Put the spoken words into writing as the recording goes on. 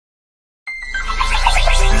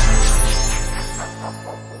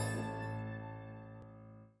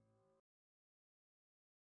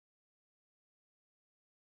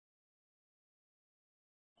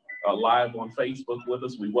live on Facebook with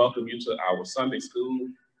us, we welcome you to our Sunday school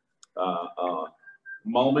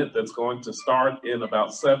moment that's going to start in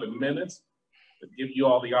about 7 minutes. To give you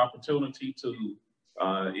all the opportunity to,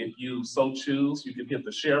 if you so choose, you can hit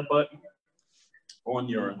the share button on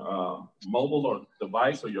your mobile or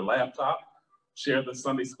device or your laptop. Share the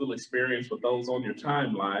Sunday school experience with those on your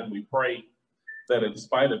timeline. We pray that in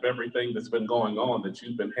spite of everything that's been going on, that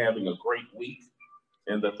you've been having a great week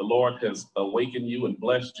and that the Lord has awakened you and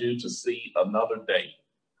blessed you to see another day.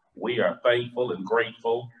 We are thankful and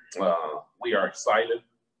grateful. We are excited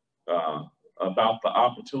about the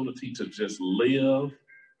opportunity to just live,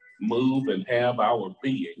 move, and have our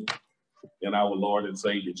being in our Lord and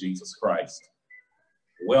Savior, Jesus Christ.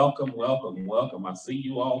 Welcome, welcome, welcome. I see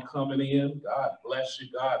you all coming in. God bless you.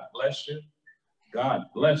 God bless you. God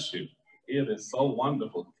bless you. It is so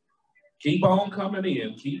wonderful. Keep on coming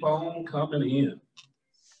in. Keep on coming in.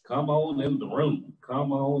 Come on in the room.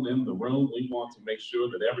 Come on in the room. We want to make sure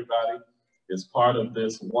that everybody is part of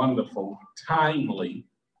this wonderful, timely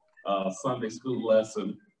Sunday school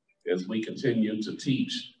lesson as we continue to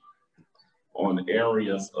teach on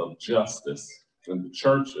areas of justice in the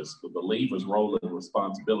churches, the believers' role and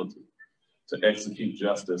responsibility to execute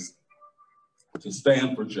justice, to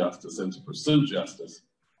stand for justice, and to pursue justice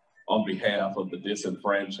on behalf of the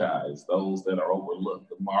disenfranchised, those that are overlooked,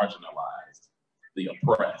 the marginalized, the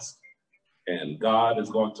oppressed. And God is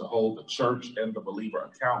going to hold the church and the believer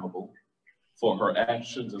accountable for her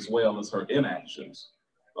actions as well as her inactions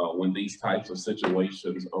when these types of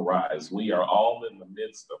situations arise. We are all in the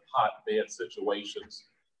midst of hotbed situations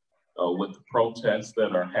with the protests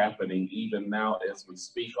that are happening even now as we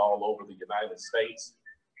speak all over the United States.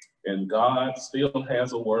 And God still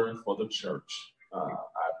has a word for the church.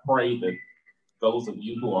 I pray that those of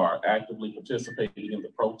you who are actively participating in the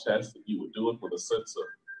protests, that you would do it with a sense of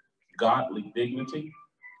godly dignity.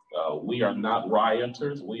 We are not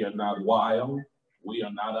rioters. We are not wild. We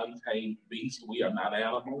are not untamed beasts. We are not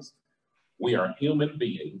animals. We are human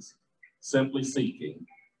beings simply seeking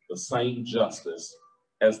the same justice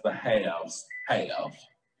as the haves have.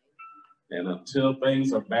 And until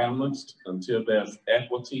things are balanced, until there's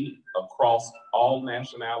equity across all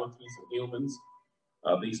nationalities and humans,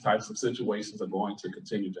 these types of situations are going to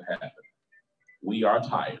continue to happen. We are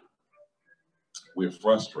tired. We're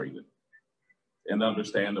frustrated, and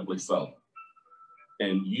understandably so.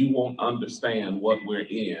 And you won't understand what we're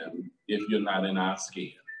in if you're not in our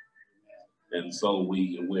skin. And so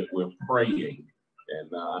we're praying,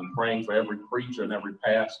 and I'm praying for every preacher and every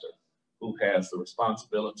pastor who has the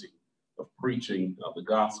responsibility of preaching the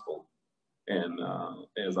gospel. And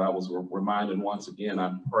as I was reminded once again,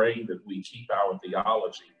 I'm praying that we keep our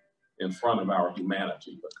theology in front of our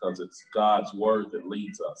humanity, because it's God's word that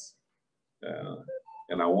leads us.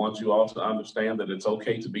 And I want you all to understand that it's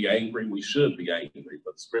okay to be angry. We should be angry,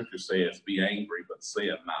 but Scripture says, be angry, but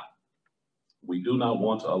sin not. We do not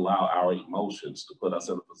want to allow our emotions to put us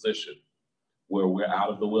in a position where we're out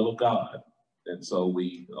of the will of God. And so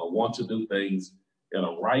we want to do things in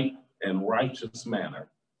a right and righteous manner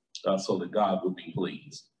so that God will be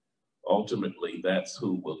pleased. Ultimately, that's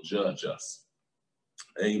who will judge us.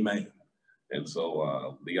 Amen. And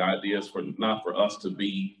so the idea is not for us to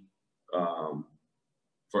be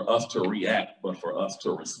for us to react, but for us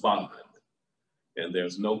to respond. And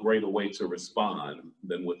there's no greater way to respond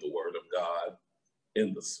than with the word of God,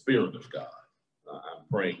 in the spirit of God. I'm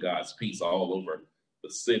praying God's peace all over the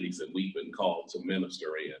cities that we've been called to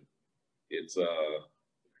minister in. It's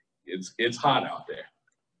hot out there.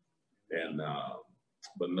 And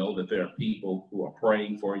but know that there are people who are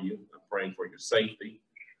praying for you. I'm praying for your safety.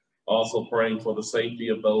 Also praying for the safety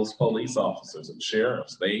of those police officers and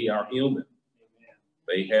sheriffs. They are human.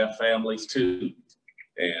 They have families too.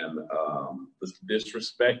 And the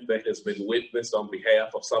disrespect that has been witnessed on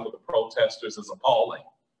behalf of some of the protesters is appalling.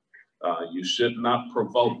 You should not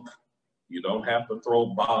provoke. You don't have to throw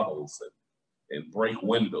bottles and break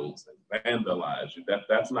windows and vandalize.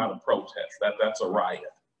 That's not a protest. That's a riot.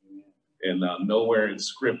 And nowhere in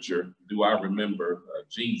Scripture do I remember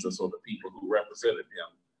Jesus or the people who represented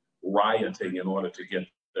him rioting in order to get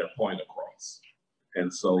their point across.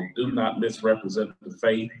 And so do not misrepresent the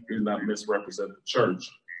faith, do not misrepresent the church,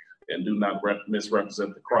 and do not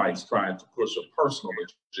misrepresent the Christ trying to push a personal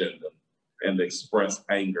agenda and express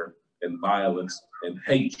anger and violence and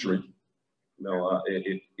hatred. You know,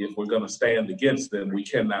 if we're going to stand against them, we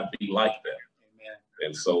cannot be like them. Amen.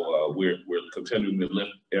 And so we're continuing to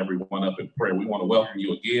lift everyone up in prayer. We want to welcome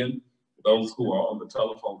you again, those who are on the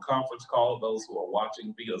telephone conference call, those who are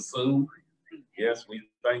watching via Zoom. Yes, we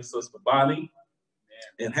thank Sister Bonnie.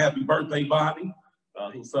 And happy birthday, Bonnie.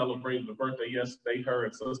 who celebrated the birthday yesterday, her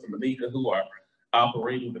and Sister Monica, who are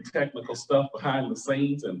operating the technical stuff behind the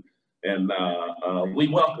scenes. And we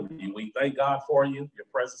welcome you. We thank God for you, your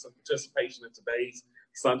presence and participation in today's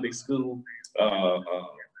Sunday school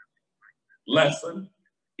lesson.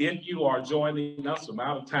 If you are joining us from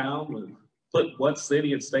out of town, put what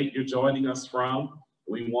city and state you're joining us from.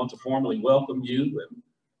 We want to formally welcome you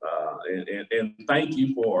and thank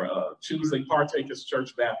you for choosing Partakers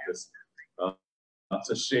Church Baptist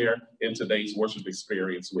to share in today's worship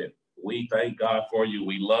experience with. We thank God for you.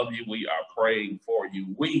 We love you. We are praying for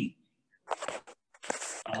you. We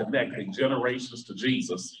are connecting generations to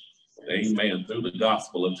Jesus. Amen. Through the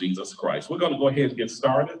gospel of Jesus Christ. We're going to go ahead and get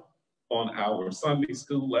started on our Sunday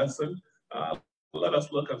school lesson. Let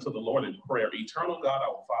us look unto the Lord in prayer. Eternal God,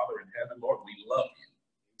 our Father in heaven, Lord, we love you.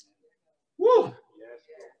 Woo!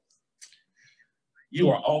 You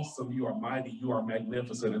are awesome. You are mighty. You are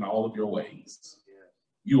magnificent in all of your ways.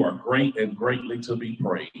 You are great and greatly to be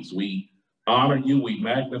praised. We honor you. We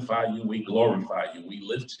magnify you. We glorify you. We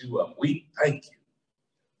lift you up. We thank you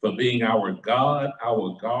for being our God,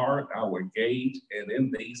 our guard, our gauge, and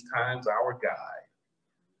in these times, our guide.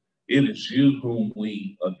 It is you whom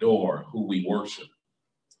we adore, who we worship,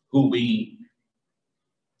 who we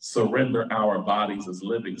surrender our bodies as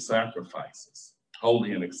living sacrifices,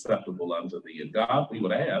 holy and acceptable unto thee. And God, we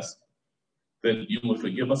would ask that you would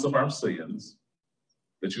forgive us of our sins,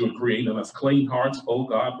 that you would create in us clean hearts, oh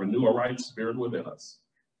God, renew a right spirit within us,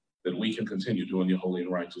 that we can continue doing your holy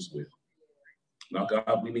and righteous will. Now,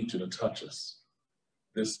 God, we need you to touch us.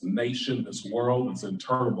 This nation, this world is in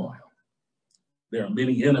turmoil. There are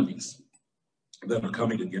many enemies that are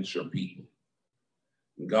coming against your people.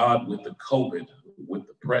 God, with the COVID, with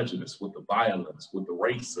the prejudice, with the violence, with the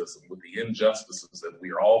racism, with the injustices that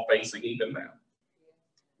we are all facing even now,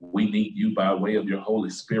 we need you by way of your Holy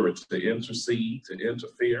Spirit to intercede, to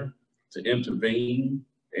interfere, to intervene,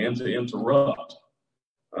 and to interrupt,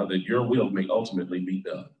 that your will may ultimately be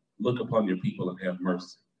done. Look upon your people and have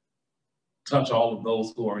mercy. Touch all of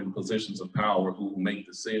those who are in positions of power who make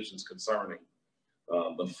decisions concerning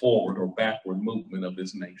the forward or backward movement of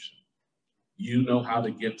this nation. You know how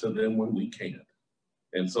to get to them when we can't.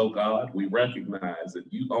 And so, God, we recognize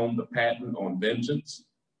that you own the patent on vengeance.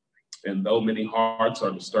 And though many hearts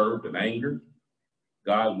are disturbed and angered,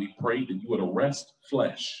 God, we pray that you would arrest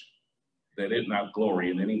flesh, that it not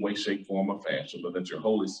glory in any way, shape, form, or fashion, but that your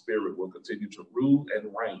Holy Spirit will continue to rule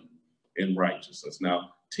and reign in righteousness.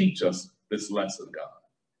 Now, teach us this lesson, God.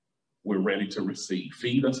 We're ready to receive.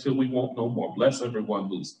 Feed us till we want no more. Bless everyone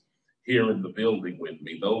who's here in the building with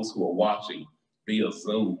me, those who are watching via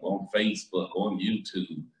Zoom, on Facebook, on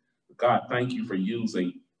YouTube. God, thank you for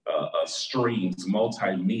using streams,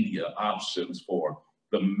 multimedia options for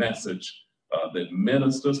the message that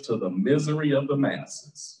ministers to the misery of the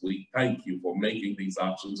masses. We thank you for making these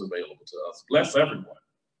options available to us. Bless everyone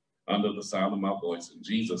under the sound of my voice. In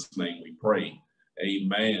Jesus' name we pray.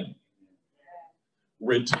 Amen.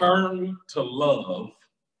 Return to Love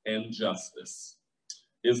and Justice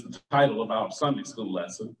is the title of our Sunday school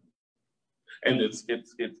lesson. And it's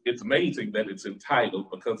amazing that it's entitled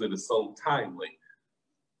because it is so timely.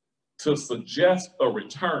 To suggest a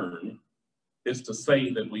return is to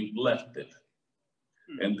say that we've left it.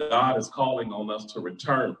 And God is calling on us to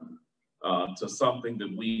return to something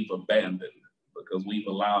that we've abandoned because we've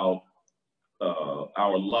allowed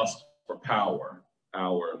our lust for power,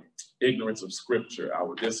 our ignorance of scripture,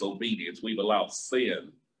 our disobedience. We've allowed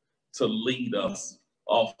sin to lead us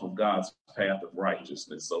off of God's path of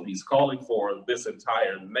righteousness. So he's calling for this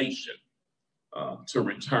entire nation to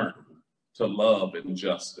return to love and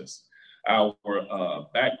justice. Our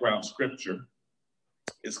background scripture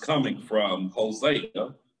is coming from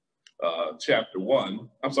Hosea chapter 11,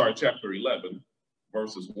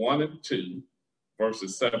 verses 1 and 2,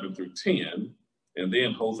 verses 7 through 10, and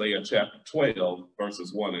then Hosea chapter 12,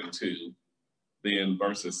 verses 1 and 2, then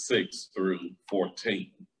verses 6 through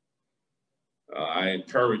 14. I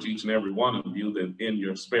encourage each and every one of you that in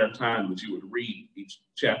your spare time that you would read each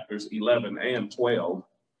chapters 11 and 12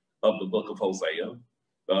 of the book of Hosea.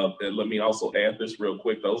 And let me also add this real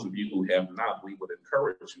quick. Those of you who have not, we would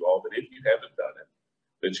encourage you all that if you haven't done it,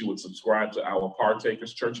 that you would subscribe to our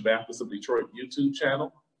Partakers Church Baptist of Detroit YouTube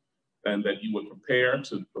channel, and that you would prepare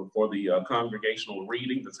for the congregational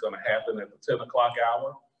reading that's going to happen at the 10 o'clock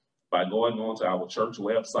hour by going on to our church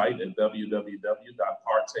website at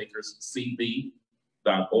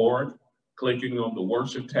www.partakerscb.org, clicking on the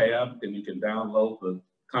worship tab, and you can download the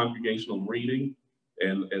congregational reading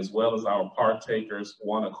and as well as our Partakers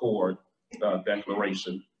One Accord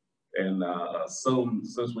declaration And soon,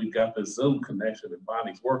 since we've got this Zoom connection and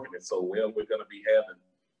Bonnie's working it so well, we're going to be having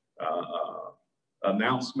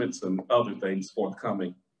announcements and other things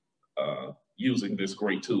forthcoming using this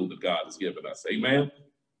great tool that God has given us. Amen.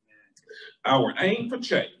 Our aim for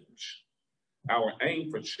change. Our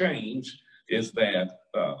aim for change is that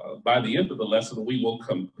by the end of the lesson, we will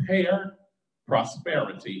compare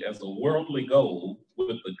prosperity as a worldly goal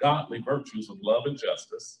with the godly virtues of love and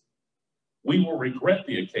justice. We will regret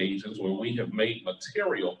the occasions where we have made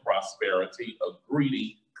material prosperity a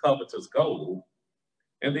greedy, covetous goal,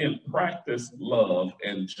 and then practice love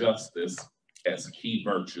and justice as key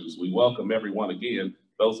virtues. We welcome everyone again.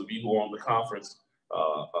 Those of you who are on the conference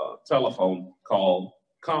telephone call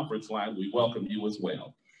conference line, we welcome you as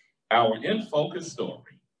well. Our in focus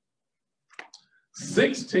story.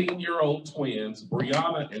 16-year-old twins,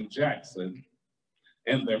 Brianna and Jackson,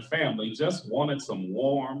 and their family just wanted some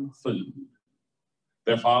warm food.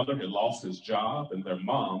 Their father had lost his job and their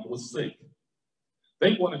mom was sick.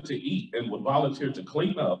 They wanted to eat and would volunteer to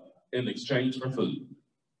clean up in exchange for food.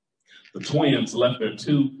 The twins left their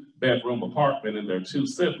 2-bedroom apartment and their 2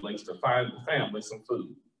 siblings to find the family some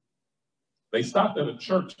food. They stopped at a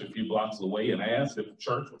church a few blocks away and asked if the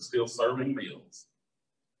church was still serving meals.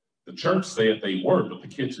 The church said they were, but the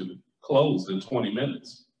kitchen closed in 20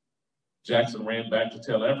 minutes. Jackson ran back to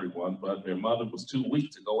tell everyone, but their mother was too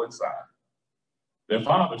weak to go inside. Their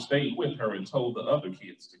father stayed with her and told the other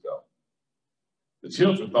kids to go. The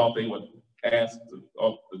children thought they would ask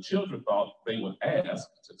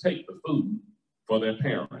to take the food for their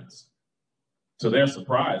parents. To their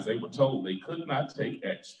surprise, they were told they could not take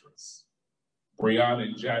extras. Brianna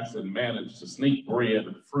and Jackson managed to sneak bread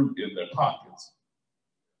and fruit in their pockets.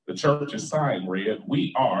 The church's sign read,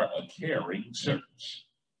 "We are a caring church."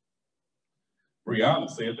 Brianna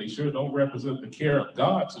said they sure don't represent the care of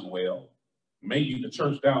God too well. Maybe the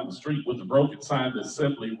church down the street with the broken sign that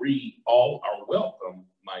simply read, "All are welcome,"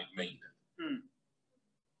 might mean it.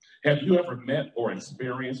 Have you ever met or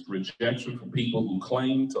experienced rejection from people who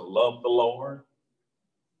claim to love the Lord?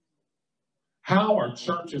 How are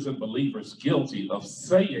churches and believers guilty of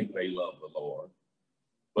saying they love the Lord,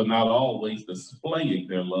 but not always displaying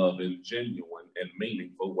their love in genuine and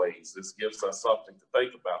meaningful ways? This gives us something to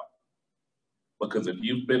think about. Because if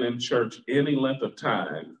you've been in church any length of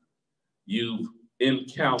time, you've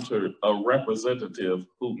encountered a representative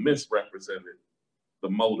who misrepresented the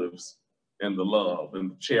motives and the love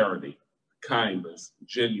and the charity, kindness,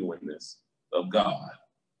 genuineness of God.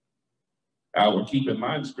 Our keep in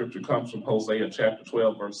mind scripture comes from Hosea chapter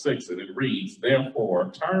 12, verse 6, and it reads,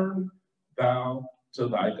 "Therefore turn thou to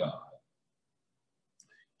thy God.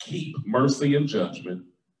 Keep mercy and judgment,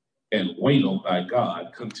 and wait on thy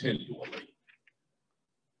God continually."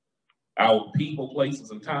 Our people,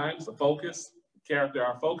 places, and times, the focus, character,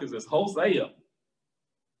 our focus is Hosea.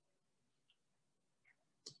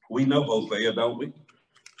 We know Hosea, don't we?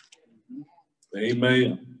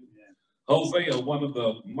 Amen. Hosea, one of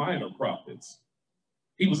the minor prophets.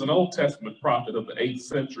 He was an Old Testament prophet of the 8th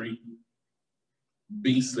century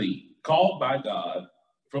BC, called by God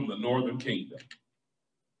from the northern kingdom.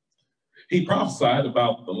 He prophesied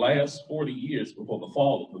about the last 40 years before the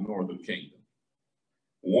fall of the northern kingdom,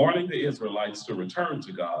 warning the Israelites to return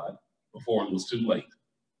to God before it was too late.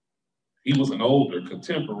 He was an older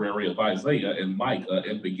contemporary of Isaiah and Micah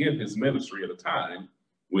and began his ministry at a time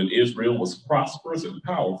when Israel was prosperous and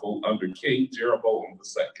powerful under King Jeroboam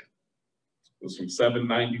II. It was from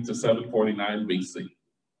 790 to 749 BC.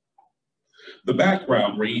 The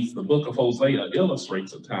background reads, the book of Hosea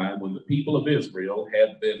illustrates a time when the people of Israel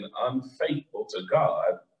had been unfaithful to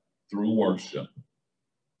God through worship.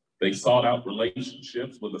 They sought out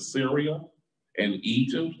relationships with Assyria and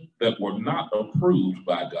Egypt that were not approved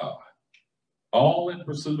by God, all in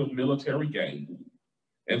pursuit of military gain,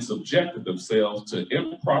 and subjected themselves to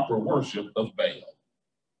improper worship of Baal.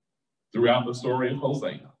 Throughout the story of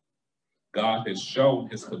Hosea, God has shown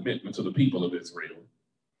his commitment to the people of Israel,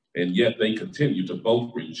 and yet they continue to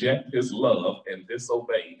both reject his love and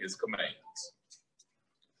disobey his commands.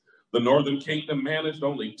 The northern kingdom managed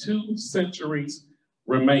only 2 centuries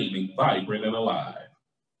remaining vibrant and alive,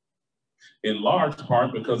 in large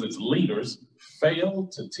part because its leaders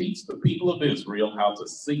failed to teach the people of Israel how to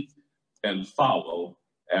seek and follow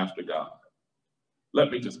after God. Let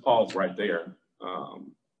me just pause right there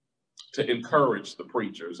to encourage the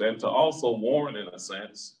preachers and to also warn, in a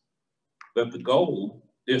sense, that the goal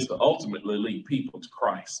is to ultimately lead people to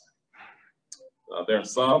Christ. There are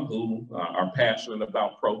some who are passionate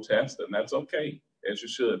about protest, and that's okay, as you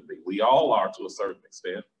should be. We all are to a certain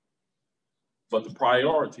extent. But the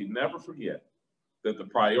priority, never forget that the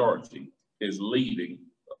priority is leading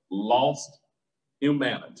lost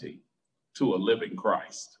humanity to a living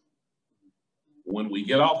Christ. When we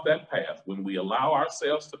get off that path, when we allow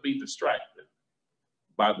ourselves to be distracted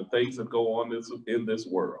by the things that go on in this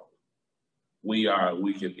world, we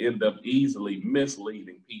can end up easily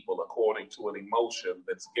misleading people according to an emotion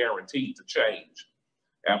that's guaranteed to change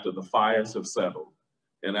after the fires have settled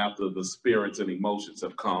and after the spirits and emotions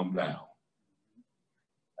have calmed down.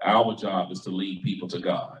 Our job is to lead people to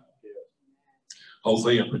God.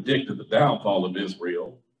 Hosea predicted the downfall of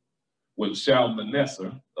Israel when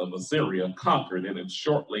Shalmaneser of Assyria conquered it, and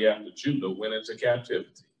shortly after Judah went into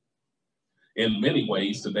captivity. In many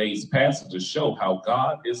ways, today's passages show how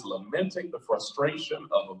God is lamenting the frustration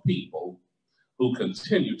of a people who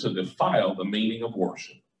continue to defile the meaning of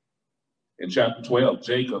worship. In chapter 12,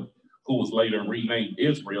 Jacob, who was later renamed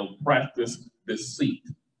Israel, practiced deceit,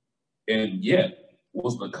 and yet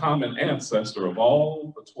was the common ancestor of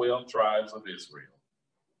all the 12 tribes of Israel.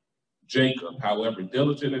 Jacob, however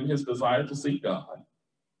diligent in his desire to seek God,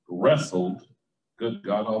 wrestled, good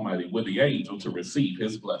God Almighty, with the angel to receive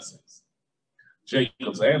his blessings.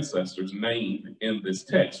 Jacob's ancestors named in this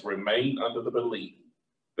text remained under the belief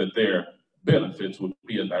that their benefits would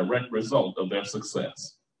be a direct result of their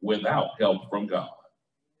success without help from God.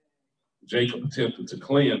 Jacob attempted to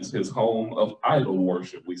cleanse his home of idol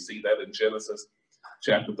worship. We see that in Genesis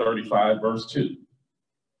chapter 35, verse 2.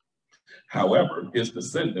 However, his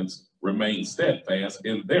descendants remained steadfast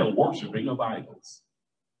in their worshiping of idols.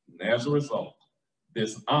 And as a result,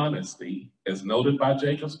 dishonesty, as noted by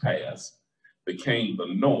Jacob's past, became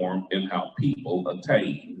the norm in how people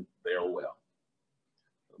attained their wealth.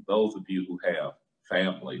 Those of you who have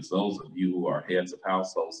families, those of you who are heads of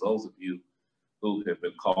households, those of you who have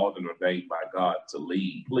been called and ordained by God to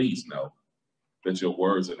lead, please know that your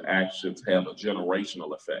words and actions have a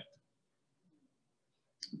generational effect.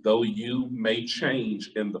 Though you may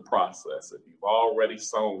change in the process, if you've already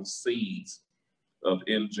sown seeds of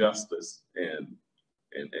injustice and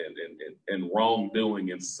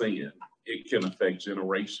wrongdoing and sin, it can affect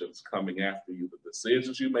generations coming after you. The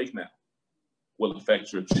decisions you make now will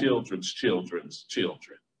affect your children's children's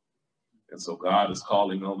children. And so God is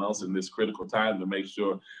calling on us in this critical time to make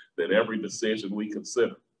sure that every decision we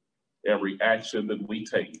consider, every action that we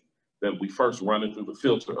take, that we first run it through the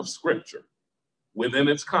filter of Scripture within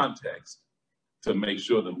its context to make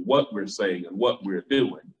sure that what we're saying and what we're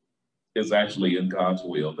doing is actually in God's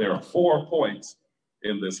will. There are 4 points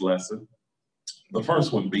in this lesson. The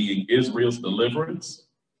first one being Israel's deliverance.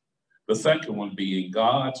 The second one being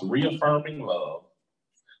God's reaffirming love.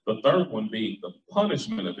 The third one being the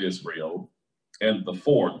punishment of Israel. And the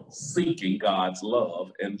fourth, seeking God's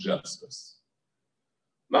love and justice.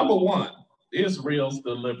 Number 1, Israel's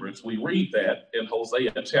deliverance. We read that in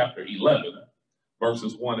Hosea chapter 11,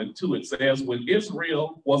 verses 1 and 2. It says, when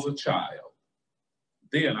Israel was a child,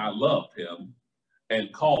 then I loved him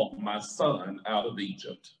and called my son out of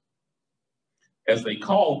Egypt. As they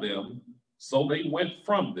called them, so they went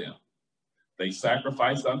from them. They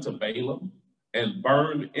sacrificed unto Balaam and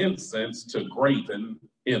burned incense to graven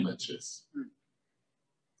images.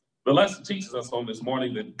 The lesson teaches us on this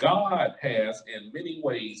morning that God has in many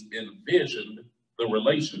ways envisioned the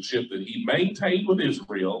relationship that he maintained with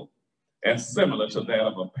Israel as similar to that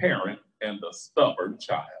of a parent and a stubborn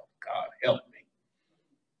child. God help me.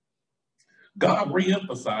 God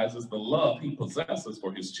reemphasizes the love he possesses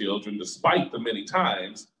for his children, despite the many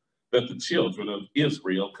times that the children of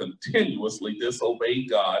Israel continuously disobeyed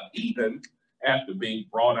God, even after being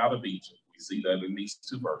brought out of Egypt. We see that in these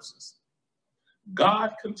 2 verses.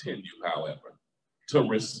 God continued, however, to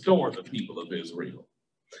restore the people of Israel.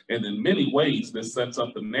 And in many ways, this sets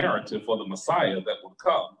up the narrative for the Messiah that will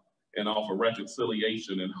come and offer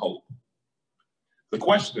reconciliation and hope. The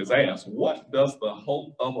question is asked, what does the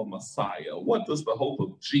hope of a Messiah, what does the hope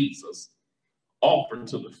of Jesus offer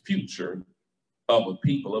to the future of a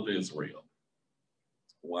people of Israel?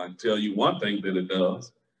 Well, I can tell you one thing that it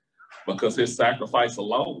does, because his sacrifice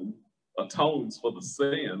alone atones for the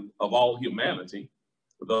sin of all humanity,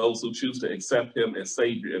 for those who choose to accept him as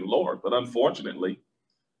Savior and Lord. But unfortunately,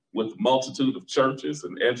 with the multitude of churches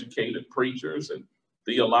and educated preachers and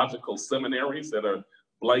theological seminaries that are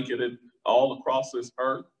blanketed all across this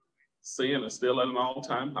earth, sin is still at an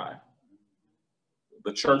all-time high.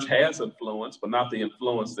 The church has influence, but not the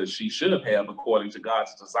influence that she should have according to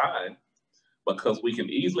God's design, because we can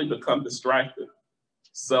easily become distracted,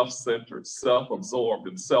 self-centered, self-absorbed,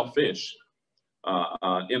 and selfish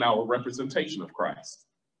in our representation of Christ.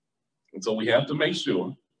 And so we have to make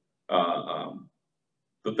sure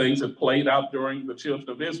the things that played out during the children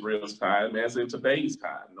of Israel's time as in today's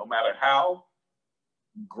time, no matter how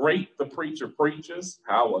great the preacher preaches,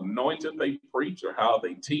 how anointed they preach or how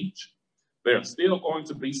they teach, there's still going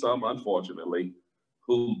to be some, unfortunately,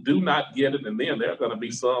 who do not get it, and then there are going to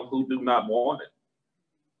be some who do not want it.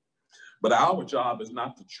 But our job is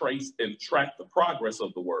not to trace and track the progress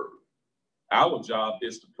of the word. Our job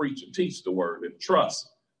is to preach and teach the word and trust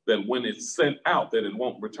that when it's sent out, that it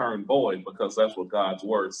won't return void, because that's what God's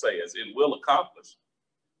word says. It will accomplish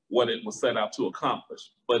what it was set out to accomplish,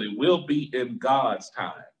 but it will be in God's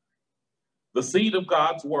time. The seed of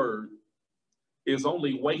God's word is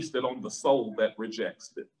only wasted on the soul that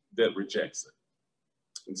rejects it.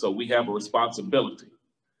 And so we have a responsibility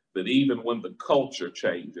that even when the culture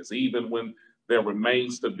changes, even when there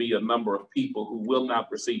remains to be a number of people who will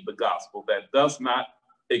not receive the gospel, that does not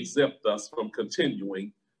exempt us from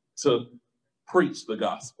continuing to preach the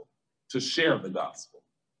gospel, to share the gospel.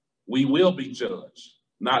 We will be judged,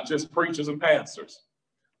 not just preachers and pastors,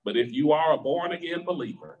 but if you are a born-again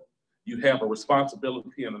believer, you have a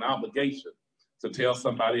responsibility and an obligation to tell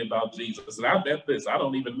somebody about Jesus. And I bet this, I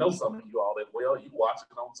don't even know some of you all that well. You watch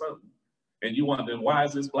it on Sunday, and you wondering, why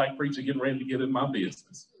is this black preacher getting ready to get in my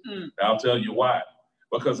business? I'll tell you why.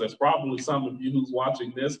 Because there's probably some of you who's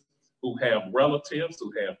watching this who have relatives,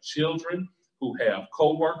 who have children, who have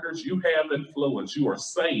co-workers. You have influence. You are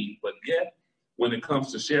saved, but yet when it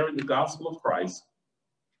comes to sharing the gospel of Christ,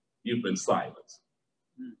 you've been silenced.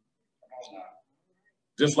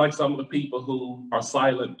 Just like some of the people who are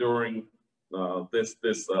silent during this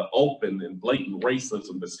open and blatant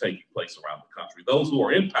racism that's taking place around the country. Those who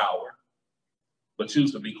are in power but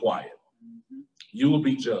choose to be quiet, you will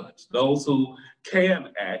be judged. Those who can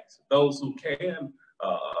act, those who can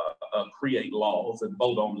create laws and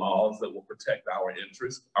vote on laws that will protect our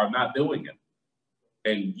interests are not doing it.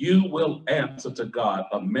 And you will answer to God.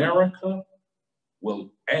 America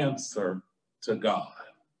will answer to God.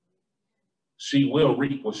 She will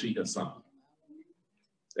reap what she has sown.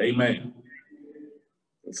 Amen.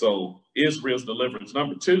 And so Israel's deliverance.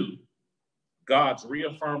 Number two, God's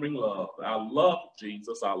reaffirming love. I love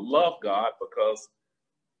Jesus. I love God because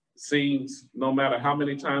it seems no matter how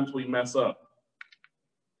many times we mess up,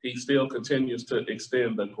 he still continues to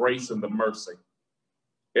extend the grace and the mercy.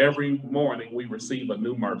 Every morning we receive a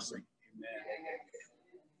new mercy.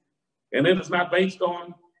 And it is not based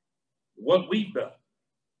on what we've done.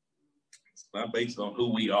 It's not based on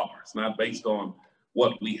who we are. It's not based on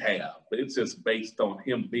what we have. It's just based on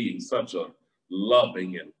him being such a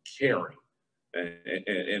loving and caring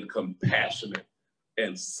and compassionate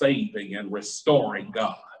and saving and restoring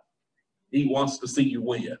God. He wants to see you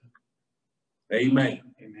win. Amen.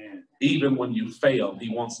 Amen. Even when you fail, he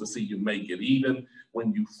wants to see you make it. Even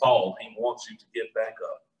when you fall, he wants you to get back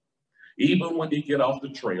up. Even when you get off the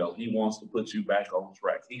trail, he wants to put you back on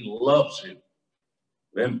track. He loves you.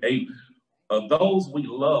 And those we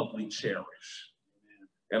love, we cherish.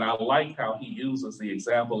 And I like how he uses the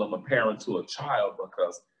example of a parent to a child,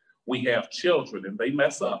 because we have children and they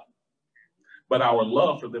mess up, but our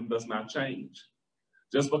love for them does not change.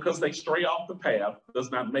 Just because they stray off the path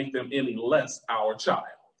does not make them any less our child.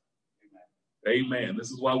 Amen.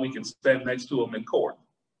 This is why we can stand next to them in court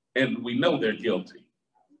and we know they're guilty.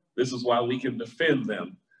 This is why we can defend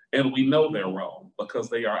them and we know they're wrong, because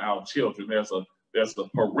they are our children. There's a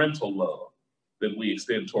parental love that we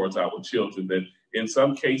extend towards our children that in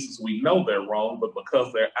some cases we know they're wrong, but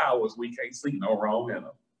because they're ours, we can't see no wrong in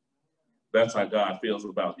them. That's how God feels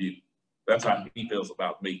about you. That's how he feels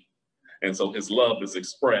about me. And so his love is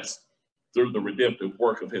expressed through the redemptive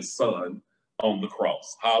work of his son on the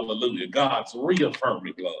cross. Hallelujah. God's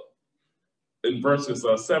reaffirming love. In verses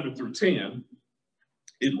 7 through 10,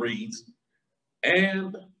 it reads,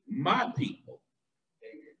 and my people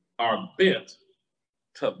are bent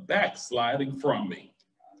to backsliding from me.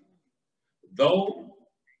 Though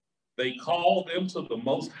they call them to the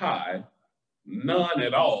Most High, none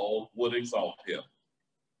at all would exalt him.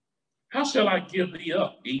 How shall I give thee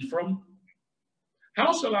up, Ephraim?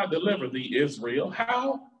 How shall I deliver thee, Israel?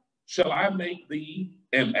 How shall I make thee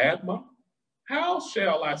an Admah? How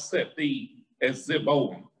shall I set thee as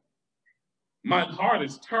Zeboim? Mine heart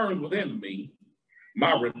is turned within me.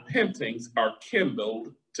 My repentings are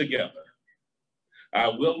kindled together. I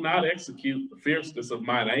will not execute the fierceness of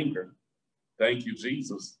mine anger. Thank you,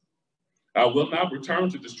 Jesus. I will not return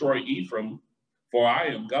to destroy Ephraim, for I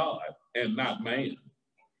am God and not man,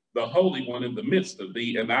 the Holy One in the midst of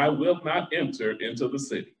thee, and I will not enter into the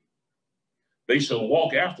city. They shall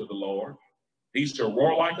walk after the Lord. He shall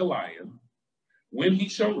roar like a lion. When he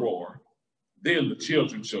shall roar, then the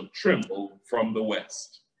children shall tremble from the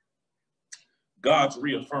west. God's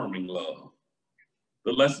reaffirming love.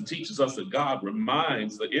 The lesson teaches us that God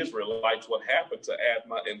reminds the Israelites what happened to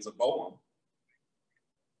Admah and Zeboam,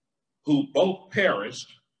 who both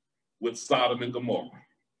perished with Sodom and Gomorrah.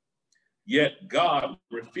 Yet God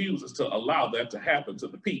refuses to allow that to happen to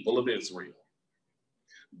the people of Israel.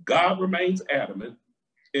 God remains adamant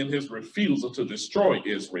in his refusal to destroy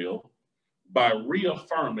Israel by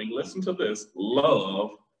reaffirming, listen to this,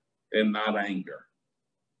 love and not anger.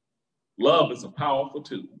 Love is a powerful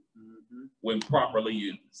tool when properly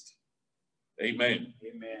used. Amen.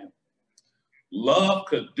 Amen. Love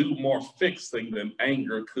could do more fixing than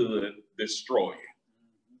anger could destroy.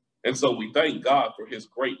 And so we thank God for his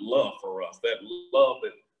great love for us, that love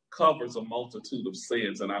that covers a multitude of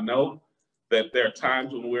sins. And I know that there are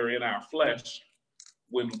times when we're in our flesh,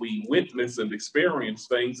 when we witness and experience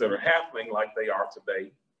things that are happening like they are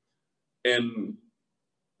today. And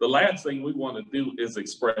the last thing we want to do is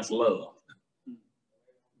express love.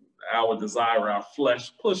 Our desire, our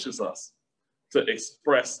flesh pushes us to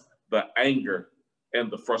express the anger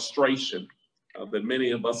and the frustration that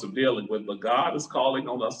many of us are dealing with, but God is calling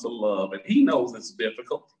on us to love, and he knows it's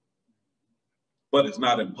difficult, but it's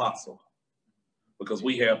not impossible because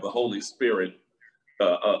we have the Holy Spirit,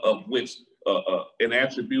 of which an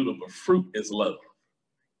attribute of a fruit is love.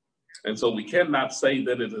 And so we cannot say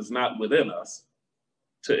that it is not within us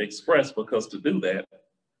to express, because to do that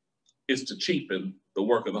is to cheapen the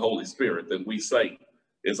work of the Holy Spirit that we say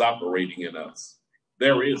is operating in us.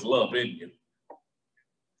 There is love in you,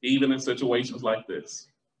 even in situations like this.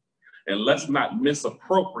 And let's not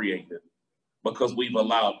misappropriate it because we've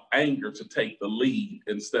allowed anger to take the lead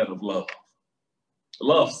instead of love.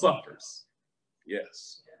 Love suffers.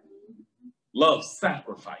 Yes. Love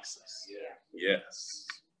sacrifices. Yes.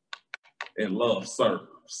 And love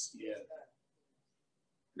serves.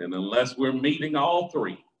 And unless we're meeting all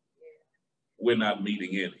three, we're not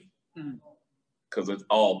meeting any, because it's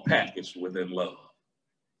all packaged within love.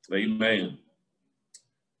 Amen.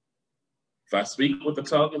 If I speak with the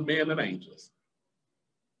tongue of men and angels,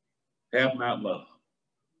 have not love,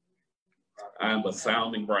 I am but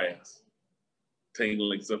sounding brass,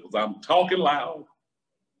 tingling cymbals. I'm talking loud,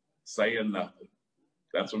 saying nothing.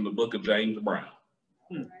 That's from the book of James Brown.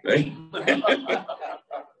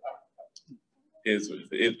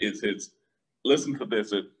 Listen to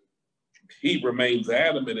this. He remains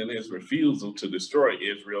adamant in his refusal to destroy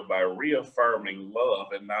Israel by reaffirming love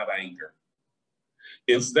and not anger.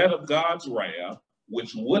 Instead of God's wrath,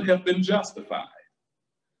 which would have been justified,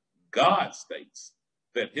 God states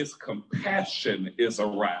that his compassion is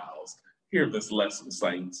aroused. Hear this lesson,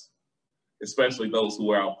 saints, especially those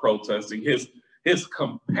who are out protesting. His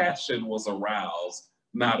compassion was aroused,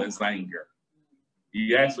 not as anger.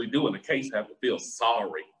 You actually do, in a case, have to feel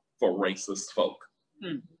sorry for racist folk.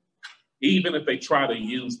 Even if they try to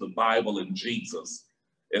use the Bible and Jesus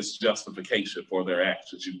as justification for their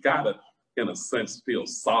actions, you've got to, in a sense, feel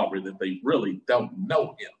sorry that they really don't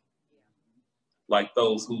know him. Like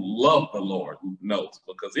those who love the Lord, who knows.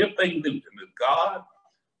 Because if they knew him,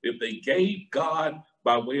 if they gave God,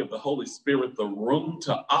 by way of the Holy Spirit, the room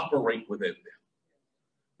to operate within them,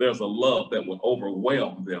 there's a love that would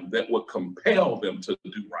overwhelm them, that would compel them to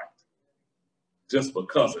do right, just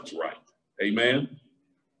because it's right. Amen.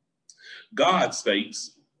 God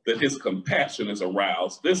states that his compassion is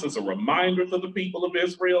aroused. This is a reminder to the people of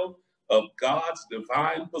Israel of God's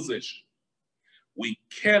divine position. We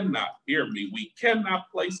cannot, hear me, we cannot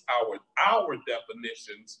place our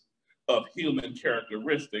definitions of human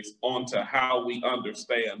characteristics onto how we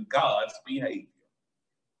understand God's behavior.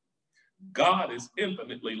 God is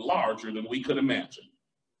infinitely larger than we could imagine.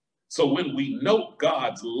 So when we note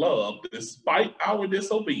God's love despite our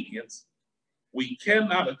disobedience, we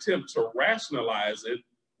cannot attempt to rationalize it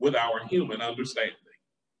with our human understanding.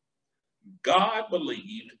 God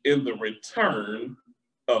believed in the return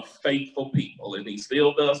of faithful people, and he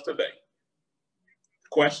still does today. The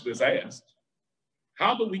question is asked,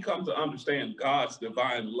 how do we come to understand God's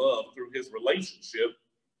divine love through his relationship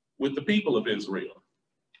with the people of Israel?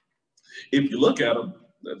 If you look at him,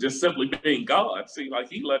 just simply being God, see, like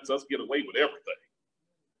he lets us get away with everything.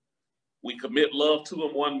 We commit love to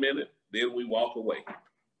him 1 minute, then we walk away.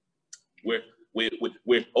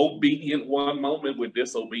 We're obedient one moment, we're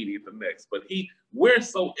disobedient the next. But we're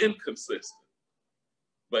so inconsistent,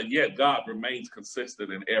 but yet God remains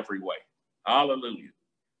consistent in every way. Hallelujah.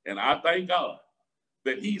 And I thank God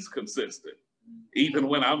that he's consistent, even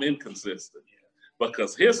when I'm inconsistent.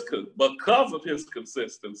 Because of his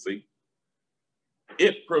consistency,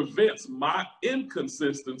 it prevents my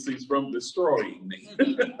inconsistencies from destroying me.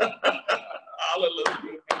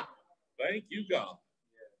 Hallelujah. Thank you, God.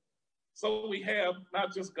 So we have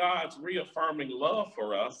not just God's reaffirming love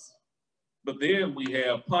for us, but then we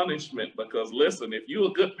have punishment, because listen, if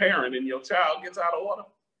you're a good parent and your child gets out of order,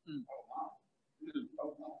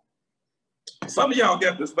 some of y'all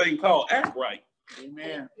got this thing called act right.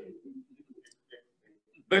 Amen.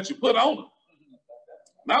 That you put on them.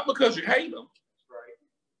 Not because you hate them.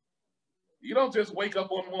 You don't just wake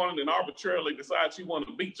up one morning and arbitrarily decide you want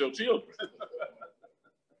to beat your children.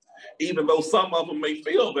 Even though some of them may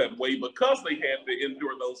feel that way because they had to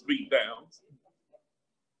endure those beat downs.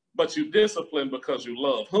 But you discipline because you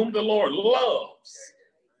love. Whom the Lord loves,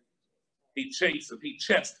 he chastens, he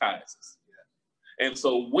chastises. And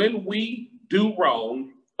so when we do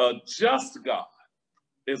wrong, a just God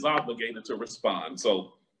is obligated to respond.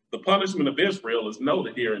 So the punishment of Israel is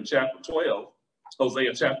noted here in chapter 12,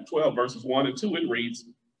 Hosea chapter 12, verses 1 and 2. It reads,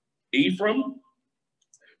 Ephraim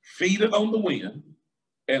feedeth on the wind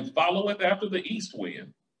and followeth after the east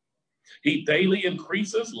wind. He daily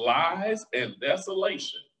increases lies and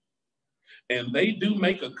desolation. And they do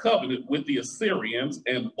make a covenant with the Assyrians,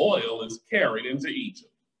 and oil is carried into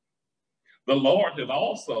Egypt. The Lord hath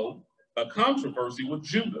also a controversy with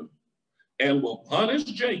Judah, and will punish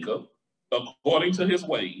Jacob according to his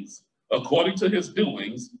ways, according to his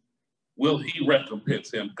doings, will he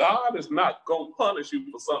recompense him. God is not going to punish you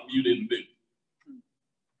for something you didn't do.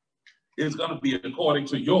 It's going to be according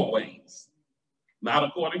to your ways, not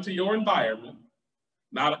according to your environment,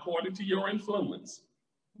 not according to your influence,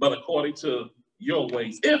 but according to your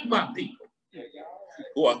ways. If my people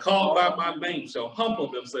who are called by my name shall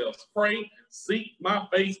humble themselves, pray, seek my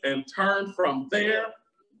face, and turn from their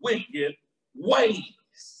wicked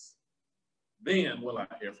ways, then will I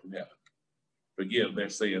hear from heaven, forgive their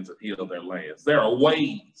sins and heal their lands. There are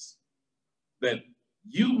ways that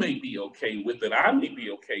you may be okay with, that I may be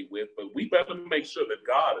okay with, but we better make sure that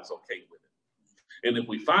God is okay with it. And if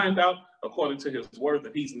we find out, according to his word,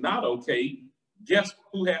 that he's not okay, guess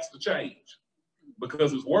who has to change?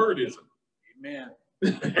 Because his word isn't. Amen.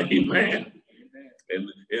 Amen.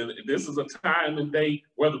 And this is a time and day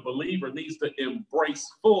where the believer needs to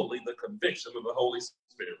embrace fully the conviction of the Holy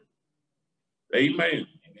Spirit. Amen. Amen.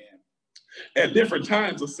 At different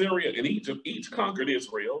times, Assyria and Egypt each conquered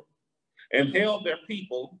Israel and held their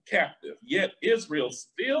people captive. Yet Israel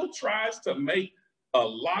still tries to make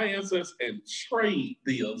alliances and trade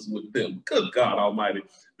deals with them. Good God Almighty,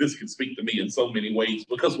 this can speak to me in so many ways,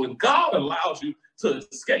 because when God allows you to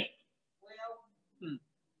escape,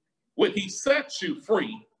 when he sets you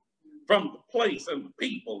free from the place and the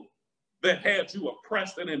people that had you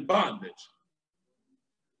oppressed and in bondage,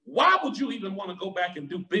 why would you even want to go back and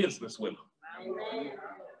do business with them?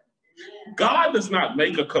 God does not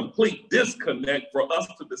make a complete disconnect for us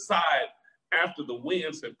to decide after the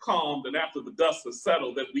winds have calmed and after the dust has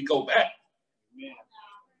settled that we go back.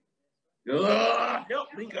 Help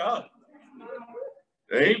me, God.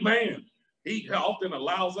 Amen. He often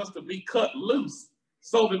allows us to be cut loose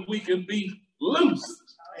so that we can be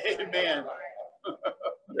loose. Amen.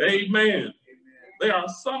 Amen. There are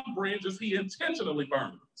some bridges he intentionally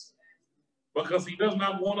burns because he does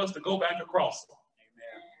not want us to go back across them.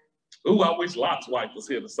 Ooh, I wish Lot's wife was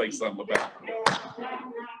here to say something about it.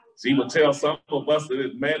 She would tell some of us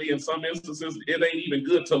that, Maddie, in some instances, it ain't even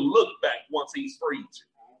good to look back once he's freed you,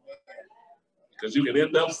 because you can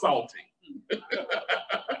end up salty.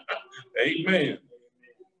 Amen.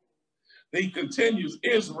 He continues,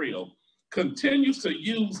 Israel continues to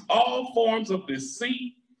use all forms of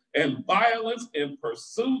deceit and violence in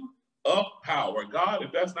pursuit of power. God,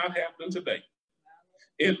 if that's not happening today.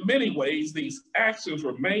 In many ways, these actions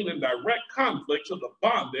remain in direct conflict to the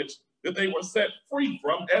bondage that they were set free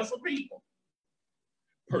from as a people.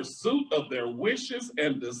 Pursuit of their wishes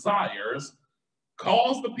and desires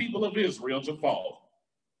caused the people of Israel to fall.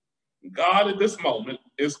 God at this moment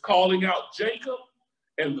is calling out Jacob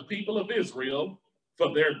and the people of Israel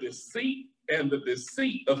for their deceit and the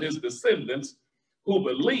deceit of his descendants, who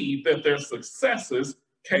believe that their successes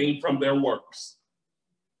came from their works.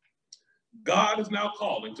 God is now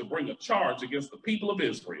calling to bring a charge against the people of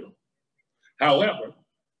Israel. However,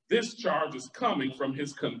 this charge is coming from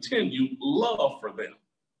his continued love for them.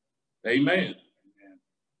 Amen.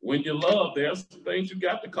 When you love, there's some things you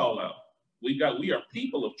got to call out. We are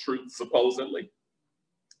people of truth, supposedly.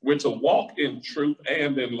 We're to walk in truth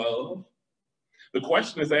and in love. The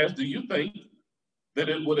question is asked, do you think that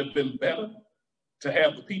it would have been better to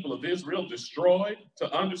have the people of Israel destroyed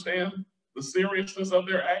to understand the seriousness of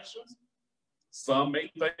their actions? Some may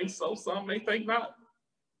think so, some may think not.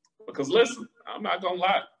 Because listen, I'm not going to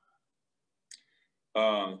lie.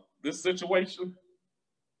 This situation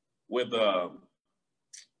with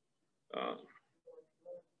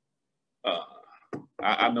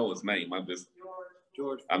I know his name.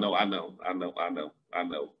 George. I know.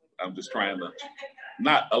 I'm just trying to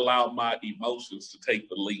not allow my emotions to take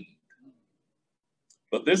the lead.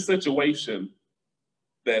 But this situation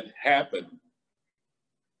that happened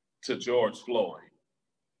to George Floyd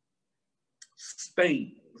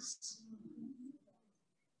stings.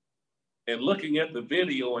 And looking at the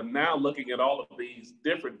video and now looking at all of these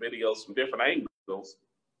different videos from different angles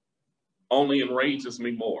only enrages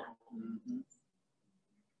me more. Mm-hmm.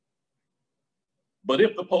 But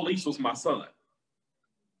if the police was my son,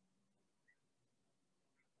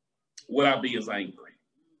 would I be as angry?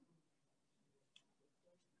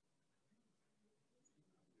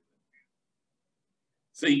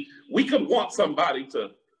 See, we could want somebody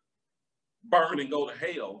to burn and go to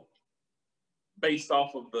hell based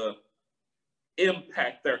off of the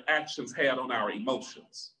impact their actions had on our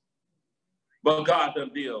emotions. But God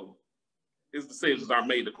doesn't deal, his decisions are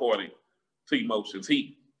made according to emotions.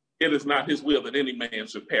 It is not his will that any man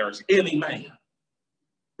should perish, any man,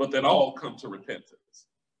 but that all come to repentance.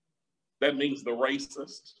 That means the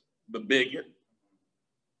racist, the bigot,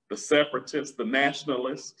 the separatist, the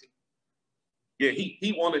nationalist. Yeah,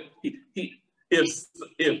 he wanted,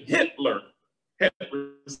 if Hitler had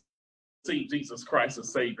received Jesus Christ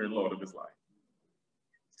as Savior and Lord of his life,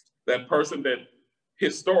 that person that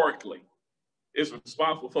historically is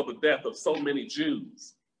responsible for the death of so many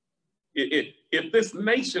Jews, if this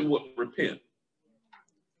nation would repent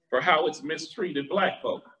for how it's mistreated Black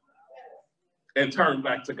folk and turn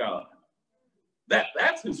back to God,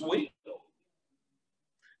 that's his will.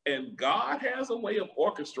 And God has a way of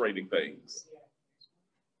orchestrating things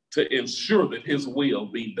to ensure that his will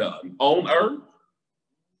be done on earth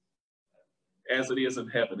as it is in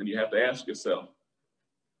heaven. And you have to ask yourself,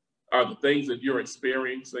 are the things that you're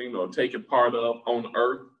experiencing or taking part of on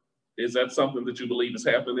earth, is that something that you believe is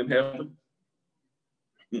happening in heaven?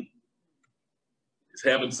 Is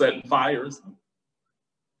heaven setting fires,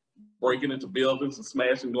 breaking into buildings and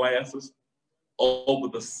smashing glasses over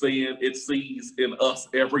the sin it sees in us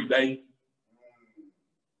every day?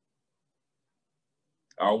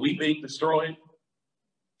 Are we being destroyed?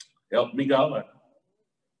 Help me, God.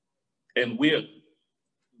 And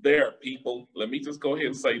there are people, let me just go ahead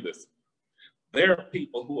and say this. There are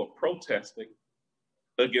people who are protesting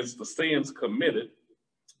against the sins committed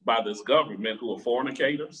by this government who are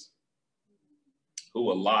fornicators,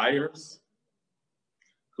 who are liars,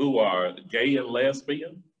 who are gay and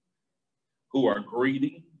lesbian, who are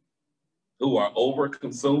greedy, who are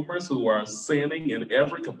over-consumers, who are sinning in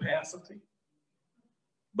every capacity.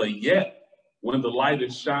 But yet, when the light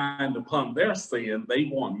is shined upon their sin, they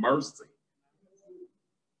want mercy.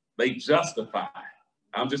 They justify.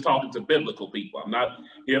 I'm just talking to biblical people. I'm not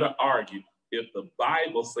here to argue. If the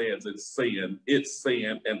Bible says it's sin,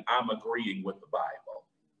 and I'm agreeing with the Bible.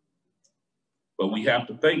 But we have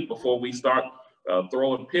to think before we start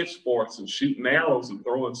throwing pitchforks and shooting arrows and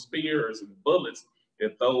throwing spears and bullets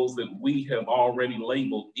at those that we have already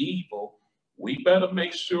labeled evil. We better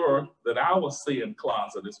make sure that our sin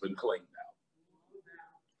closet has been cleaned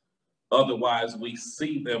out. Otherwise, we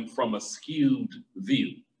see them from a skewed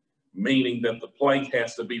view, meaning that the plank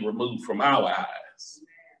has to be removed from our eyes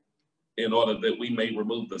in order that we may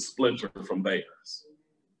remove the splinter from theirs.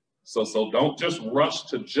 So don't just rush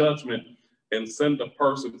to judgment and send a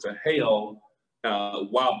person to hell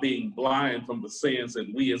while being blind from the sins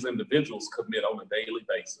that we as individuals commit on a daily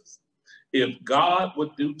basis. If God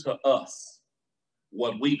would do to us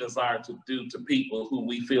what we desire to do to people who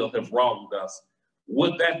we feel have wronged us,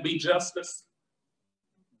 would that be justice?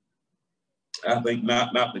 I think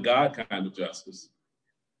not the God kind of justice.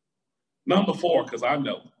 Number 4, because I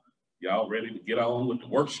know y'all ready to get on with the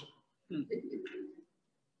worship.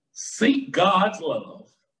 Seek God's love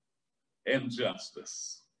and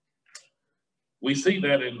justice. We see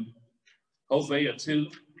that in Hosea 2,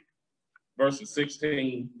 verses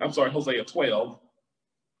 16, Hosea 12,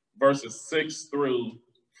 verses 6 through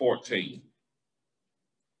 14.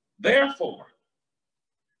 Therefore,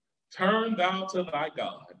 turn thou to thy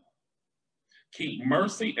God, keep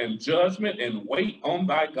mercy and judgment, and wait on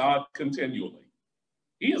thy God continually.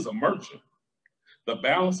 He is a merchant. The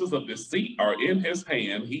balances of deceit are in his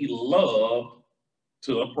hand. He loved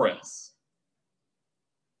to oppress.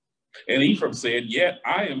 And Ephraim said, yet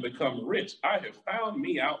I am become rich. I have found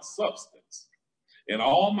me out substance. In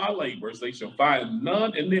all my labors, they shall find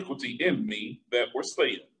none iniquity in me that were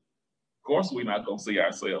sin. Of course, we're not going to see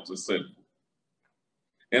ourselves as sinful.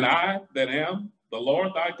 And I that am the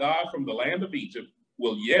Lord thy God from the land of Egypt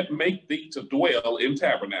will yet make thee to dwell in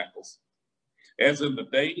tabernacles, as in the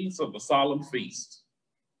days of the solemn feast.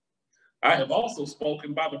 I have also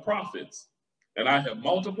spoken by the prophets, and I have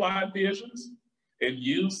multiplied visions and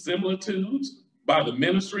used similitudes by the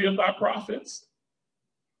ministry of thy prophets.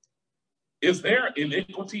 Is there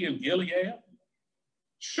iniquity in Gilead?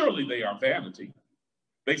 Surely they are vanity.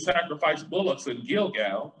 They sacrifice bullocks in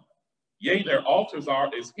Gilgal, yea, their altars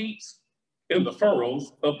are as heaps in the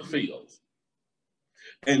furrows of the fields.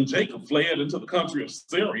 And Jacob fled into the country of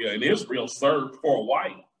Syria, and Israel served for a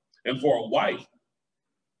wife, and for a wife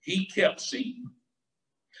he kept sheep.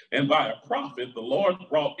 And by a prophet the Lord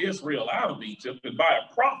brought Israel out of Egypt, and by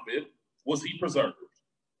a prophet was he preserved.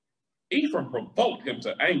 Ephraim provoked him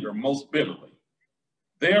to anger most bitterly.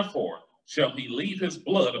 Therefore shall he leave his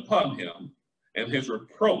blood upon him, and his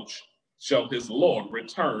reproach shall his Lord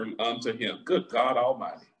return unto him. Good God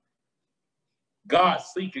Almighty. God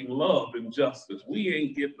seeking love and justice. We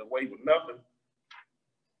ain't getting away with nothing.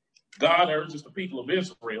 God urges the people of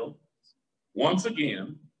Israel, once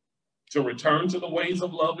again, to return to the ways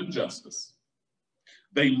of love and justice.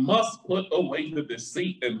 They must put away the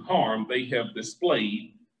deceit and harm they have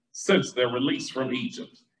displayed since their release from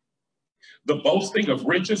Egypt. The boasting of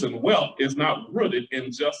riches and wealth is not rooted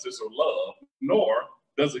in justice or love, nor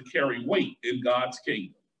does it carry weight in God's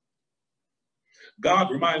kingdom.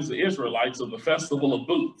 God reminds the Israelites of the Festival of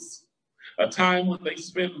Booths, a time when they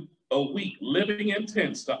spent a week living in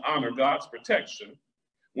tents to honor God's protection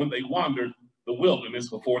when they wandered the wilderness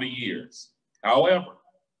for 40 years. However,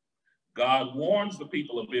 God warns the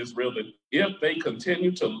people of Israel that if they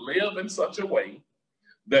continue to live in such a way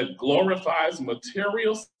that glorifies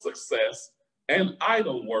material success and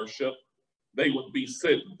idol worship, they would be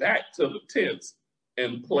sent back to the tents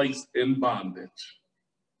and placed in bondage.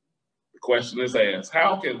 The question is asked,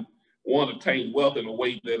 how can one attain wealth in a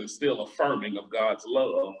way that is still affirming of God's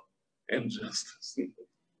love and justice?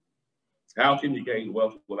 How can you gain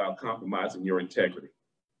wealth without compromising your integrity,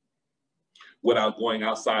 without going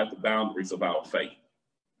outside the boundaries of our faith?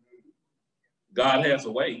 God has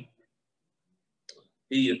a way.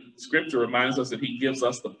 Scripture reminds us that he gives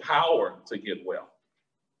us the power to get wealth.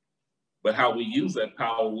 But how we use that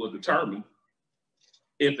power will determine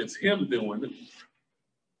if it's him doing it,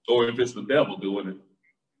 or if it's the devil doing it,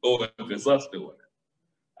 or if it's us doing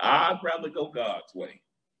it. I'd rather go God's way.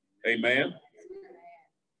 Amen.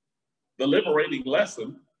 The liberating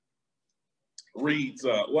lesson reads,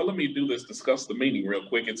 let me discuss the meaning real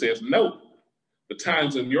quick. It says, note the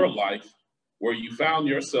times in your life where you found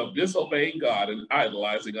yourself disobeying God and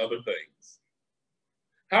idolizing other things.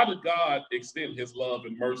 How did God extend his love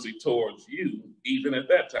and mercy towards you even at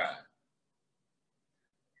that time?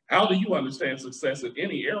 How do you understand success in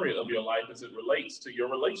any area of your life as it relates to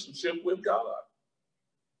your relationship with God?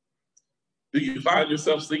 Do you find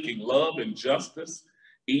yourself seeking love and justice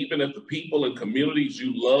even if the people and communities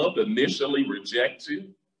you loved initially reject you?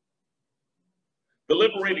 The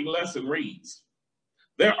liberating lesson reads,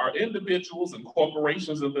 there are individuals and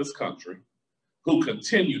corporations in this country who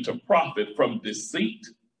continue to profit from deceit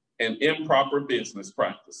and improper business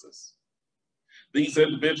practices. These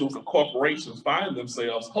individuals and corporations find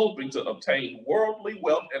themselves hoping to obtain worldly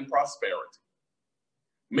wealth and prosperity.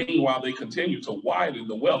 Meanwhile, they continue to widen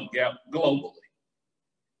the wealth gap globally.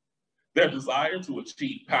 Their desire to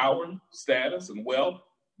achieve power, status, and wealth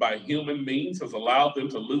by human means has allowed them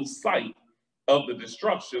to lose sight of the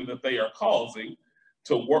destruction that they are causing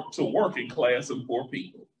to working class and poor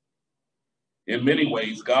people. In many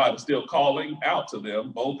ways, God is still calling out to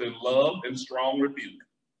them, both in love and strong rebuke.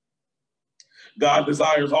 God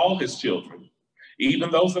desires all his children, even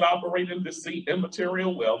those that operate in deceit and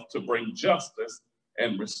material wealth, to bring justice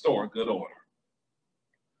and restore good order.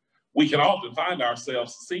 We can often find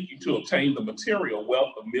ourselves seeking to obtain the material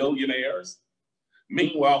wealth of millionaires,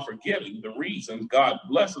 meanwhile forgetting the reason God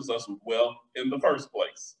blesses us with wealth in the first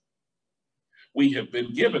place. We have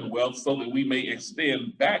been given wealth so that we may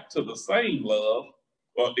extend back the same love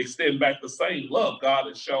God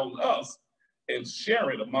has shown us and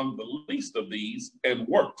share it among the least of these and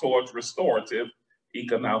work towards restorative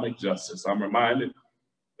economic justice. I'm reminded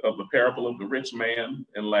of the parable of the rich man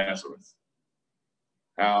and Lazarus.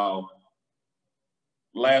 How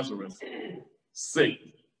Lazarus, sick,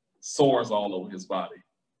 sores all over his body.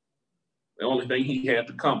 The only thing he had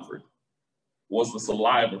to comfort was the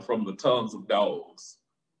saliva from the tongues of dogs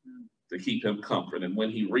to keep him comfort. And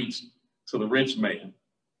when he reached to the rich man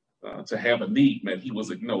to have a need met, he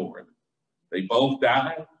was ignored. They both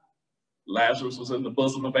died. Lazarus was in the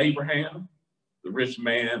bosom of Abraham. The rich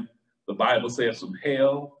man, the Bible says, from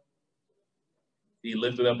hell, he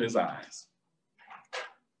lifted up his eyes.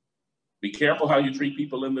 Be careful how you treat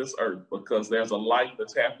people in this earth, because there's a life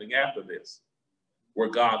that's happening after this, where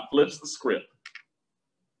God flips the script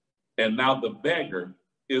And now the beggar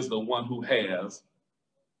is the one who has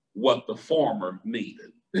what the former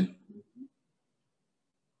needed.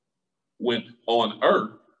 When on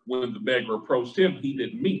earth, when the beggar approached him, he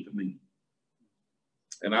didn't meet the need.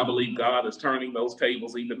 And I believe God is turning those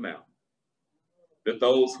tables even now. That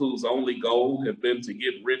those whose only goal have been to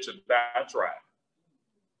get rich and die trying,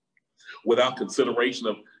 without consideration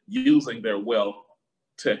of using their wealth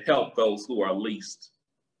to help those who are least,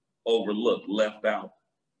 overlooked, left out.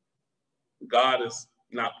 God is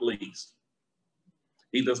not pleased.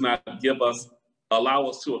 He does not allow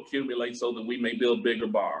us to accumulate so that we may build bigger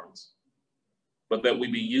barns, but that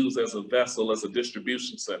we be used as a vessel, as a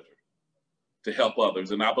distribution center to help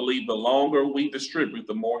others. And I believe the longer we distribute,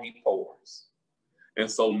 the more he pours. And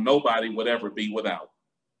so nobody would ever be without.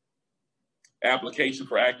 Application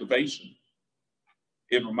for activation.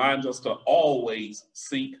 It reminds us to always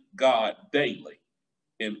seek God daily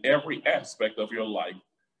in every aspect of your life.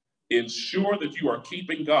 Ensure that you are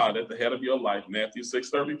keeping God at the head of your life. Matthew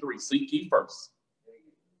 6:33, seek ye first.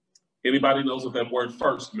 Anybody knows what that word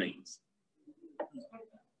first means?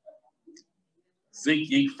 Seek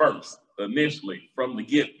ye first, initially, from the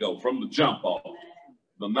get-go, from the jump off.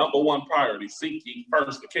 The number one priority, seek ye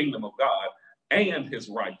first the kingdom of God and his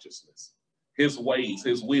righteousness, his ways,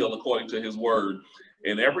 his will, according to his word.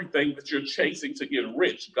 And everything that you're chasing to get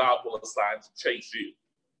rich, God will assign to chase you.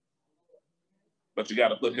 But you got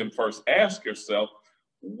to put him first. Ask yourself,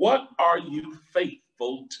 what are you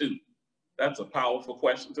faithful to? That's a powerful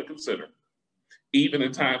question to consider, even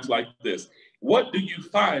in times like this. What do you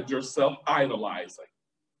find yourself idolizing?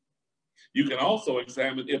 You can also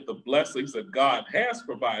examine if the blessings that God has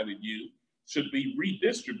provided you should be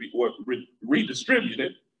redistributed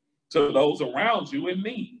to those around you in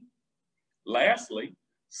need. Lastly,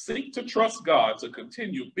 seek to trust God to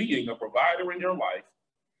continue being a provider in your life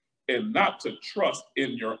and not to trust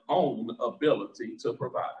in your own ability to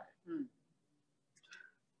provide.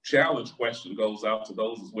 Challenge question goes out to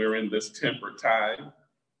those as we're in this tempered time.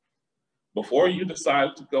 Before you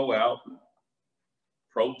decide to go out and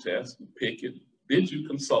protest and picket, did you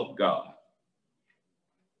consult God?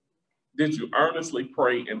 Did you earnestly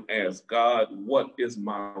pray and ask God, what is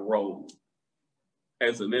my role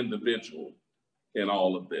as an individual in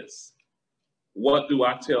all of this? What do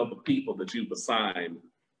I tell the people that you've assigned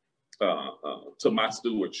to my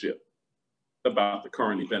stewardship about the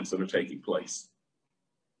current events that are taking place?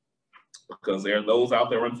 Because there are those out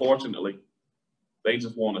there, unfortunately, they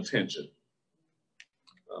just want attention.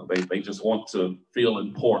 They just want to feel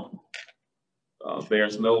important.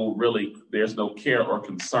 There's no care or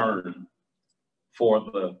concern for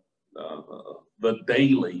the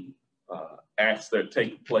daily acts that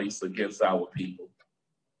take place against our people.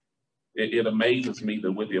 It amazes me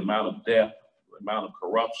that with the amount of death, the amount of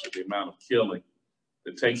corruption, the amount of killing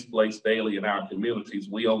that takes place daily in our communities,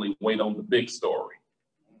 we only wait on the big story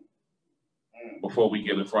before we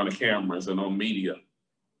get in front of cameras and on media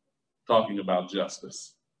talking about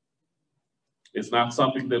justice. It's not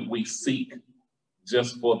something that we seek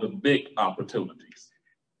just for the big opportunities,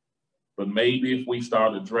 but maybe if we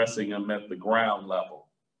start addressing them at the ground level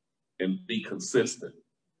and be consistent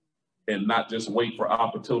and not just wait for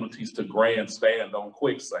opportunities to grandstand on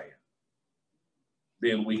quicksand,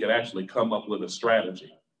 then we could actually come up with a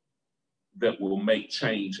strategy that will make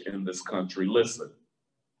change in this country. Listen,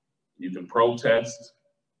 you can protest,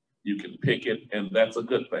 you can picket, and that's a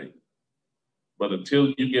good thing. But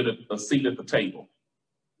until you get a seat at the table,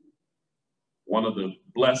 one of the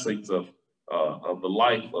blessings of the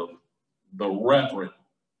life of the Reverend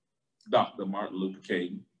Dr. Martin Luther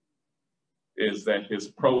King is that his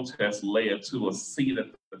protest led to a seat at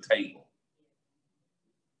the table.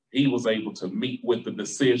 He was able to meet with the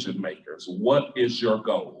decision makers. What is your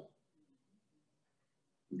goal?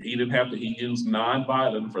 He didn't have to, he used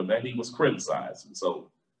nonviolence. For that he was criticized. And so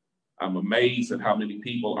I'm amazed at how many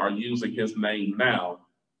people are using his name now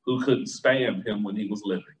who couldn't stand him when he was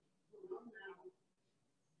living.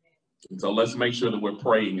 And so let's make sure that we're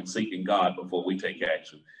praying and seeking God before we take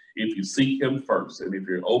action. If you seek him first, and if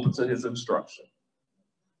you're open to his instruction,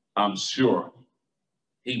 I'm sure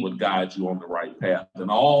he would guide you on the right path. In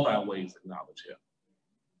all thy ways acknowledge him,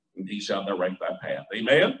 and he shall direct thy path.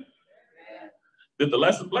 Amen? Did the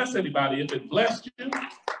lesson bless anybody? If it blessed you,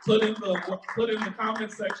 put in the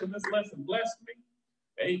comment section, this lesson blessed me.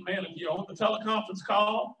 Amen. If you're on the teleconference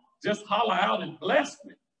call, just holler out and bless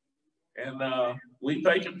me. And we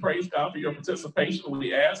thank and praise God for your participation.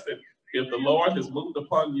 We ask that if the Lord has moved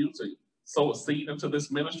upon you to sow a seed into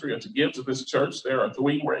this ministry or to give to this church, there are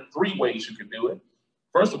three ways you can do it.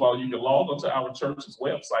 First of all, you can log onto our church's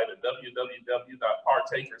website at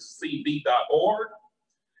www.partakerscb.org.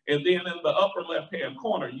 And then in the upper left-hand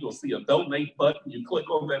corner, you'll see a donate button. You click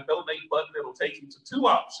on that donate button, it'll take you to two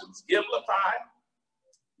options: Givelify.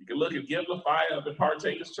 You can look at Givelify of the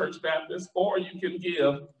Partakers Church Baptist, or you can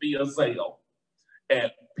give via Zelle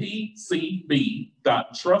at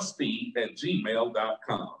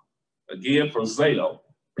pcb.trustee@gmail.com. Again, for Zelle,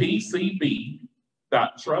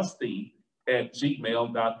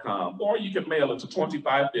 pcb.trustee@gmail.com. Or you can mail it to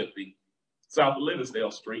 2550 South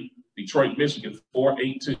Liddesdale Street, Detroit, Michigan,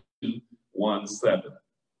 48217.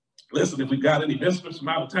 Listen, if we've got any visitors from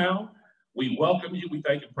out of town, we welcome you. We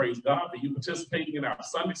thank and praise God for you participating in our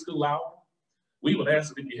Sunday school hour. We would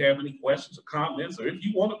ask that if you have any questions or comments, or if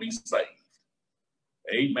you want to be saved,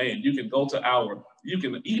 amen, you can you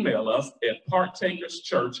can email us at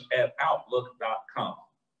partakerschurch@outlook.com.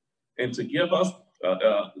 And to give us,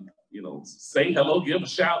 say hello, give a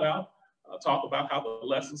shout out, talk about how the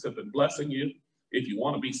lessons have been blessing you. If you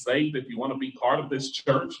want to be saved, if you want to be part of this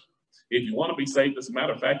church, if you want to be saved, as a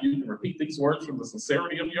matter of fact, you can repeat these words from the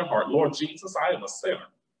sincerity of your heart. Lord Jesus, I am a sinner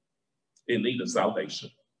in need of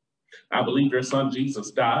salvation. I believe your son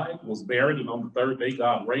Jesus died, was buried, and on the third day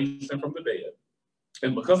God raised him from the dead.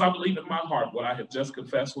 And because I believe in my heart what I have just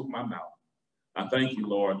confessed with my mouth, I thank you,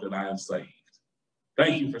 Lord, that I am saved.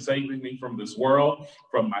 Thank you for saving me from this world,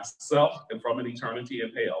 from myself, and from an eternity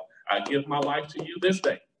in hell. I give my life to you this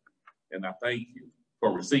day, and I thank you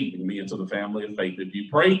for receiving me into the family of faith. If you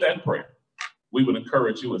prayed that prayer, we would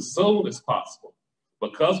encourage you as soon as possible,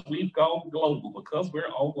 because we've gone global, because we're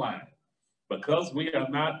online, because we are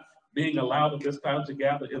not being allowed at this time to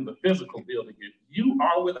gather in the physical building. If you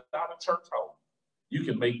are without a church home, you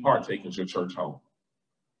can make Partakers your church home.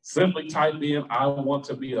 Simply type in, I want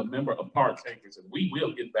to be a member of Partakers, and we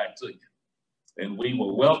will get back to you. And we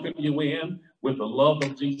will welcome you in with the love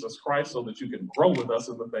of Jesus Christ so that you can grow with us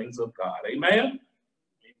in the things of God. Amen?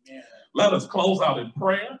 Amen. Let us close out in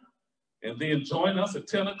prayer, and then join us at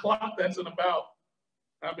 10 o'clock. That's in about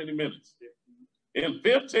how many minutes? In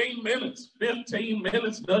 15 minutes. 15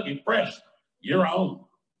 minutes, Dougie Fresh, you're on.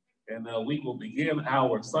 And we will begin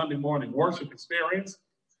our Sunday morning worship experience.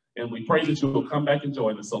 And we pray that you will come back and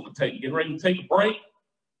join us. So get ready to take a break,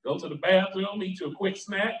 go to the bathroom, eat you a quick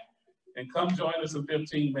snack, and come join us in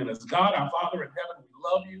 15 minutes. God, our Father in heaven, we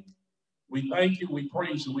love you. We thank you. We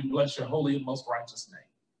praise you. We bless your holy and most righteous name.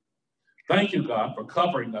 Thank you, God, for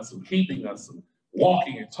covering us and keeping us and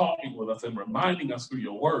walking and talking with us and reminding us through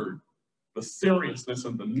your word the seriousness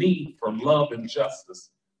and the need for love and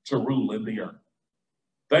justice to rule in the earth.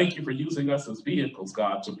 Thank you for using us as vehicles,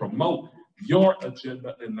 God, to promote your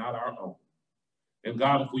agenda and not our own. And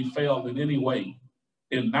God, if we failed in any way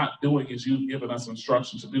in not doing as you've given us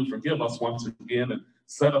instruction to do, forgive us once again and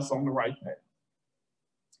set us on the right path,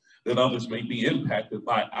 that others may be impacted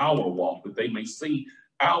by our walk, that they may see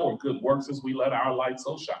our good works as we let our light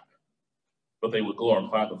so shine, but they would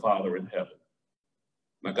glorify the Father in heaven.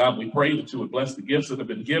 Now, God, we pray that you would bless the gifts that have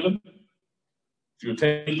been given. You would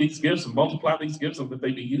take these gifts and multiply these gifts, and that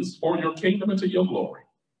they be used for your kingdom and to your glory.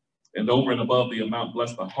 And over and above the amount,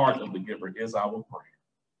 bless the heart of the giver is our prayer.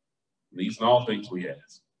 These and all things we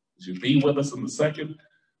ask. As you be with us in the second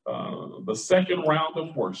round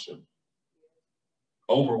of worship,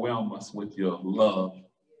 overwhelm us with your love.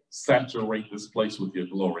 Saturate this place with your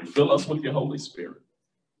glory. Fill us with your Holy Spirit,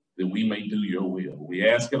 that we may do your will. We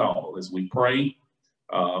ask it all as we pray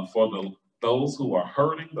for those who are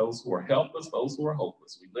hurting, those who are helpless, those who are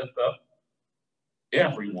hopeless. We lift up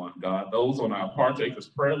everyone, God, those on our Partakers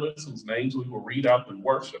prayer list whose names we will read out in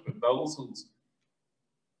worship, and those whose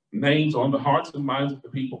names are on the hearts and minds of the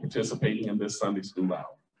people participating in this Sunday school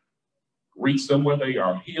hour. Reach them where they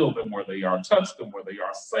are, heal them where they are, touch them where they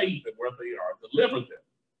are, save them where they are, deliver them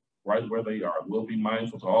right where they are. We'll be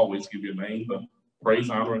mindful to always give your name the praise,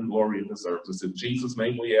 honor, and glory it deserves. It's in Jesus'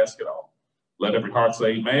 name we ask it all. Let every heart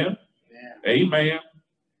say amen, amen,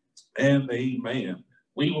 and amen.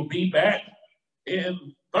 We will be back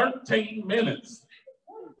in 13 minutes.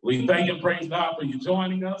 We thank and praise God for you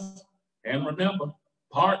joining us. And remember,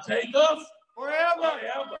 partakers forever.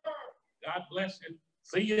 God bless you.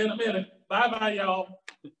 See you in a minute. Bye-bye, y'all.